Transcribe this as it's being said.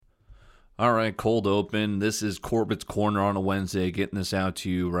All right, cold open. This is Corbett's Corner on a Wednesday, getting this out to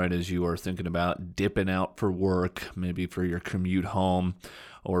you right as you are thinking about dipping out for work, maybe for your commute home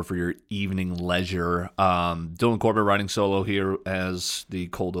or for your evening leisure. Dylan Corbett riding solo here, as the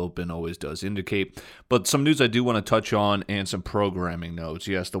cold open always does indicate. But some news I do want to touch on and some programming notes.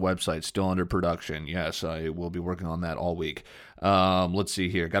 Yes, the website's still under production. Yes, I will be working on that all week. Let's see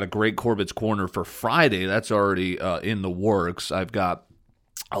here. Got a great Corbett's Corner for Friday. That's already in the works. I've got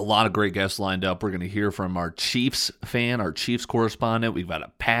a lot of great guests lined up. We're going to hear from our Chiefs fan, our Chiefs correspondent. We've got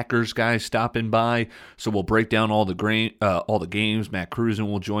a Packers guy stopping by, so we'll break down all the games. Matt Cruzen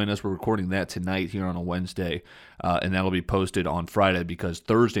will join us. We're recording that tonight here on a Wednesday, and that'll be posted on Friday because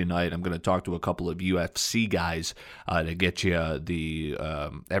Thursday night I'm going to talk to a couple of UFC guys to get you the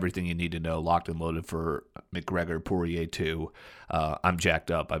everything you need to know, locked and loaded for McGregor Poirier 2. I'm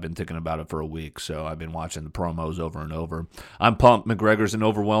jacked up. I've been thinking about it for a week, so I've been watching the promos over and over. I'm pumped. McGregor's an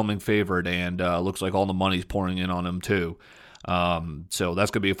overwhelming favorite, and looks like all the money's pouring in on him too. So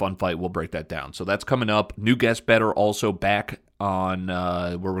that's going to be a fun fight. We'll break that down. So that's coming up. New guest better also back on,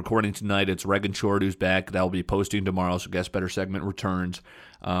 we're recording tonight. It's Regan Short who's back. That'll be posting tomorrow, so guest better segment returns.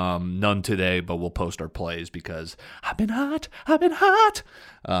 None today, but we'll post our plays because I've been hot.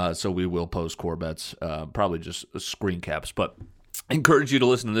 So we will post Corbett's, probably just screen caps, but I encourage you to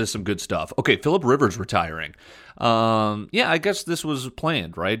listen to this, some good stuff. Okay, Philip Rivers retiring. I guess this was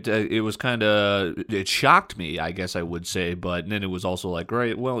planned, right? It shocked me, I guess I would say, but then it was also like,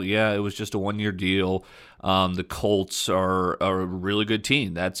 right, well, yeah, it was just a one-year deal. The Colts are a really good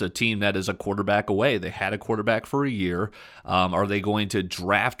team. That's a team that is a quarterback away. They had a quarterback for a year. Are they going to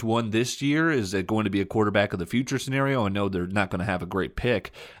draft one this year? Is it going to be a quarterback of the future scenario? I know they're not going to have a great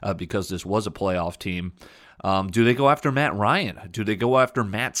pick because this was a playoff team. Do they go after Matt Ryan? Do they go after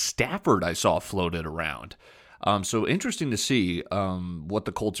Matt Stafford? I saw floated around. So interesting to see what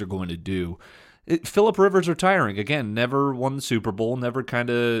the Colts are going to do. Philip Rivers retiring. Again, never won the Super Bowl, never kind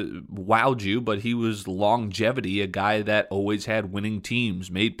of wowed you, but he was longevity, a guy that always had winning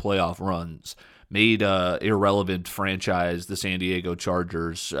teams, made playoff runs, made irrelevant franchise, the San Diego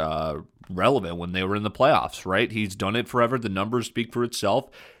Chargers, relevant when they were in the playoffs, right? He's done it forever. The numbers speak for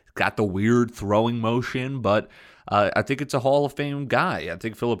itself. Got the weird throwing motion, but I think it's a Hall of Fame guy. I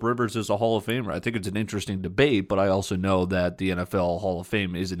think Philip Rivers is a Hall of Famer. I think it's an interesting debate, but I also know that the NFL Hall of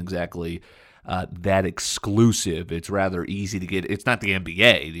Fame isn't exactly that exclusive. It's rather easy to get. It's not the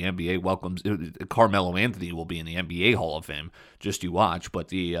NBA. The NBA welcomes Carmelo Anthony will be in the NBA Hall of Fame. Just you watch, but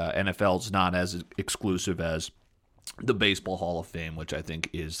the NFL's not as exclusive as the Baseball Hall of Fame, which I think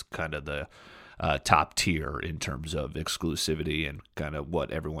is kind of the top tier in terms of exclusivity and kind of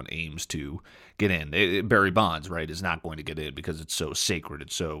what everyone aims to get in. Barry Bonds, right, is not going to get in because it's so sacred,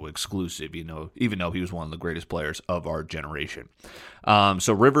 it's so exclusive, even though he was one of the greatest players of our generation.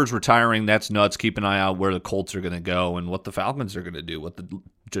 So Rivers retiring, that's nuts. Keep an eye out where the Colts are going to go and what the Falcons are going to do, what the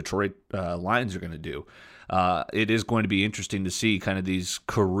Detroit Lions are going to do. It is going to be interesting to see kind of these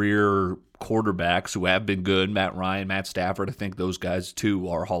career quarterbacks who have been good. Matt Ryan, Matt Stafford, I think those guys too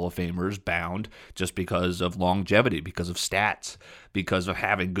are Hall of Famers bound just because of longevity, because of stats, because of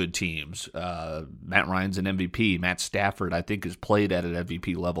having good teams. Matt Ryan's an MVP. Matt Stafford, I think, has played at an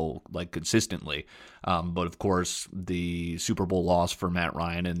MVP level like consistently. But of course, the Super Bowl loss for Matt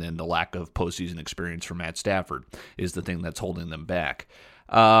Ryan and then the lack of postseason experience for Matt Stafford is the thing that's holding them back.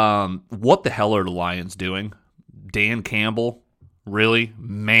 What the hell are the Lions doing? Dan Campbell? Really?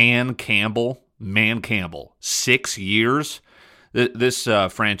 Man Campbell? 6 years? This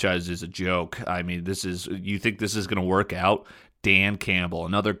franchise is a joke. I mean, you think this is going to work out? Dan Campbell,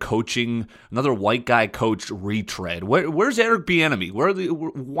 another white guy coach retread. Where's Eric Bieniemy?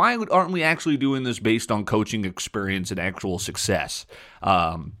 Why aren't we actually doing this based on coaching experience and actual success?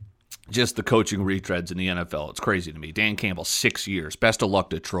 Just the coaching retreads in the NFL. It's crazy to me. Dan Campbell, 6 years. Best of luck,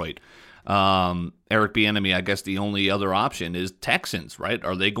 Detroit. Eric Bieniemy, I guess the only other option is Texans, right?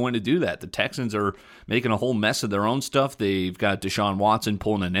 Are they going to do that? The Texans are making a whole mess of their own stuff. They've got Deshaun Watson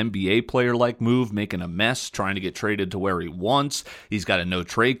pulling an NBA player-like move, making a mess, trying to get traded to where he wants. He's got a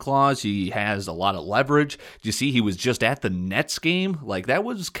no-trade clause. He has a lot of leverage. Do you see he was just at the Nets game? Like, that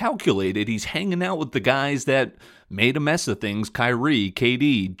was calculated. He's hanging out with the guys that made a mess of things. Kyrie,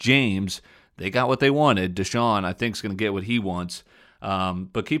 KD, James, they got what they wanted. Deshaun, I think, is going to get what he wants.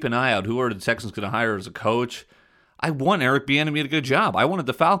 But keep an eye out. Who are the Texans going to hire as a coach? I want Eric Bieniemy to get a good job. I wanted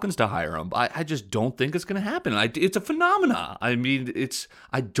the Falcons to hire him. I just don't think it's going to happen. It's a phenomena. I mean,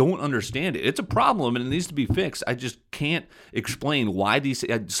 I don't understand it. It's a problem and it needs to be fixed. I just can't explain why these.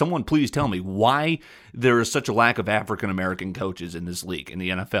 Someone please tell me why there is such a lack of African American coaches in this league, in the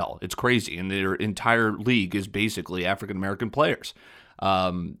NFL. It's crazy, and their entire league is basically African American players.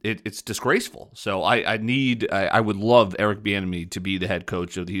 It's disgraceful. So I would love Eric Bieniemy to be the head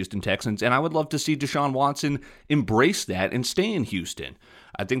coach of the Houston Texans, and I would love to see Deshaun Watson embrace that and stay in Houston.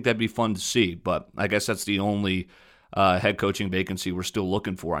 I think that'd be fun to see, but I guess that's the only head coaching vacancy we're still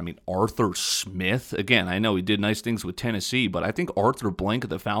looking for. I mean, Arthur Smith, again, I know he did nice things with Tennessee, but I think Arthur Blank of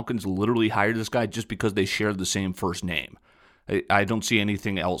the Falcons literally hired this guy just because they shared the same first name. I don't see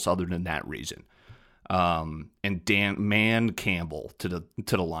anything else other than that reason. And Dan Campbell to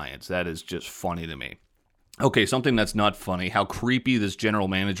the Lions. That is just funny to me. Okay, something that's not funny, how creepy this general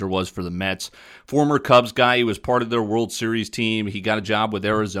manager was for the Mets. Former Cubs guy, he was part of their World Series team. He got a job with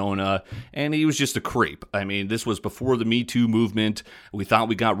Arizona, and he was just a creep. I mean, this was before the Me Too movement. We thought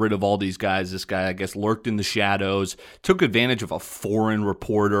we got rid of all these guys. This guy, I guess, lurked in the shadows, took advantage of a foreign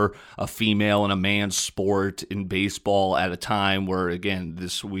reporter, a female in a man's sport in baseball at a time where, again,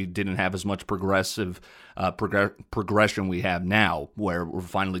 we didn't have as much progression we have now, where we're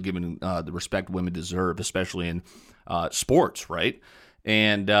finally giving the respect women deserve, especially in sports, right?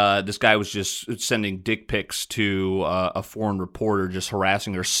 And this guy was just sending dick pics to a foreign reporter, just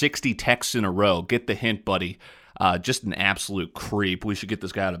harassing her, 60 texts in a row. Get the hint, buddy. Just an absolute creep. We should get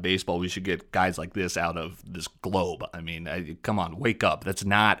this guy out of baseball. We should get guys like this out of this globe. I mean, come on, wake up. That's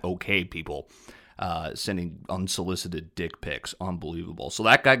not okay, people. Sending unsolicited dick pics. Unbelievable. So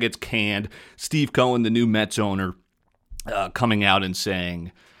that guy gets canned. Steve Cohen, the new Mets owner, coming out and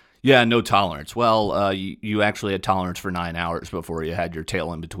saying, yeah, no tolerance. Well, you actually had tolerance for 9 hours before you had your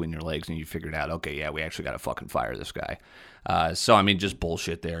tail in between your legs and you figured out, okay, yeah, we actually got to fucking fire this guy. So, I mean, just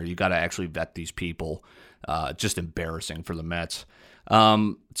bullshit there. You got to actually vet these people. Just embarrassing for the Mets.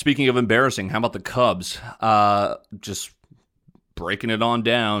 Speaking of embarrassing, how about the Cubs? Just breaking it on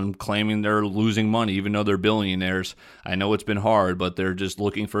down, claiming they're losing money even though they're billionaires. I know it's been hard, but they're just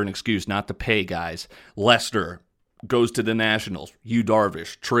looking for an excuse not to pay guys. Lester goes to the Nationals. Yu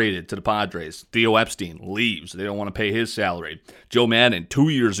Darvish traded to the Padres. Theo Epstein leaves. They don't want to pay his salary. Joe Madden, 2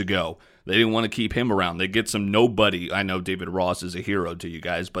 years ago, they didn't want to keep him around. They get some nobody. I know David Ross is a hero to you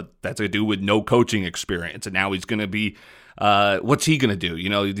guys, but that's a dude with no coaching experience, and now he's going to be what's he going to do? You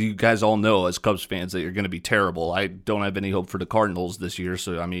know, you guys all know as Cubs fans that you're going to be terrible. I don't have any hope for the Cardinals this year,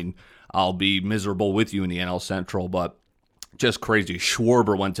 so, I mean, I'll be miserable with you in the NL Central, but just crazy.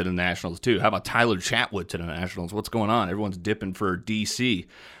 Schwarber went to the Nationals, too. How about Tyler Chatwood to the Nationals? What's going on? Everyone's dipping for D.C.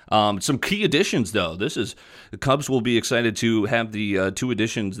 Some key additions, though. The Cubs will be excited to have the two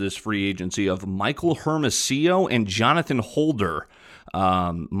additions this free agency of Michael Hermosillo and Jonathan Holder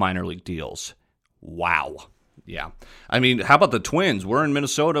minor league deals. Wow. Yeah. I mean, how about the Twins? We're in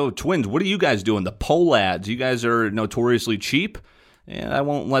Minnesota. Twins, what are you guys doing? The Polads, you guys are notoriously cheap. And I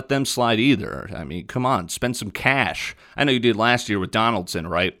won't let them slide either. I mean, come on, spend some cash. I know you did last year with Donaldson,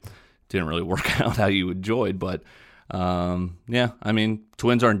 right? Didn't really work out how you enjoyed, but yeah, I mean,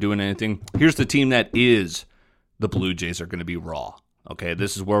 Twins aren't doing anything. Here's the team that is. The Blue Jays are going to be raw. Okay,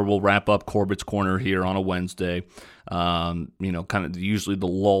 this is where we'll wrap up Corbett's Corner here on a Wednesday. Kind of usually the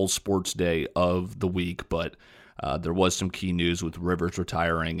lull sports day of the week, but there was some key news with Rivers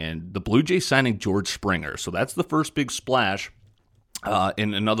retiring and the Blue Jays signing George Springer. So that's the first big splash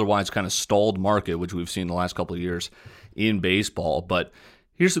in an otherwise kind of stalled market, which we've seen the last couple of years in baseball. But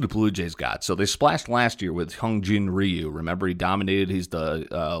here's what the Blue Jays got. So they splashed last year with Hyun-Jin Ryu. Remember, he dominated. He's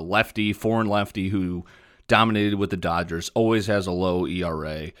the foreign lefty who dominated with the Dodgers, always has a low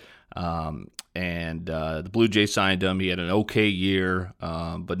ERA. And the Blue Jays signed him. He had an okay year,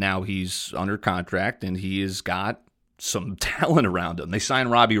 but now he's under contract, and he has got some talent around him. They signed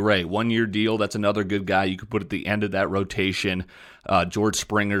Robbie Ray, 1-year deal. That's another good guy you could put at the end of that rotation. George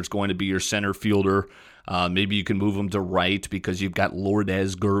Springer's going to be your center fielder. Maybe you can move him to right because you've got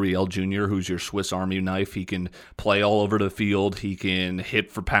Lourdes Gurriel Jr., who's your Swiss Army knife. He can play all over the field. He can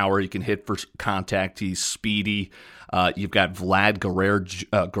hit for power. He can hit for contact. He's speedy. You've got Vlad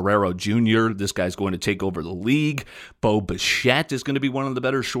Guerrero Jr. This guy's going to take over the league. Bo Bichette is going to be one of the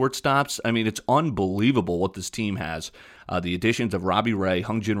better shortstops. I mean, it's unbelievable what this team has. The additions of Robbie Ray,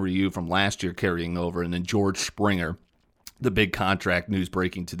 Hyun-Jin Ryu from last year carrying over, and then George Springer. The big contract news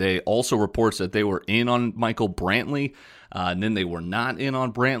breaking today also reports that they were in on Michael Brantley, and then they were not in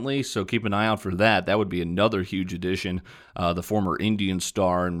on Brantley, so keep an eye out for that. That would be another huge addition. The former Indian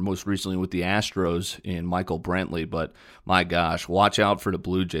star and most recently with the Astros in Michael Brantley, but my gosh, watch out for the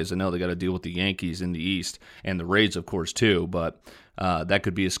Blue Jays. I know they got to deal with the Yankees in the East and the Rays, of course, too, but that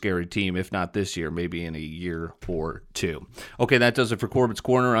could be a scary team, if not this year, maybe in a year or two. Okay, that does it for Corbett's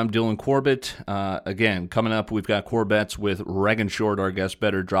Corner. I'm Dylan Corbett. Again, coming up, we've got Corbett's with Regan Short, our guest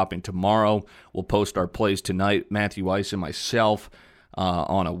better, dropping tomorrow. We'll post our plays tonight, Matthew Ice and myself.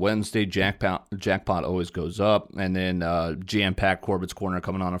 on a Wednesday. Jackpot always goes up. And then jam-packed Corbett's Corner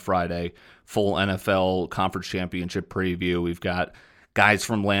coming on a Friday. Full NFL Conference Championship preview. We've got guys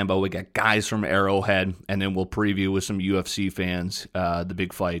from Lambeau. We got guys from Arrowhead. And then we'll preview with some UFC fans the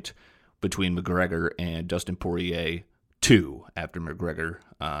big fight between McGregor and Dustin Poirier 2 after McGregor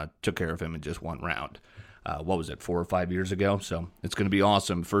took care of him in just one round. What was it, 4 or 5 years ago? So it's going to be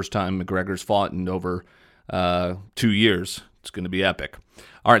awesome. First time McGregor's fought in over 2 years. It's going to be epic.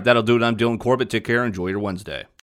 All right, that'll do it. I'm Dylan Corbett. Take care. Enjoy your Wednesday.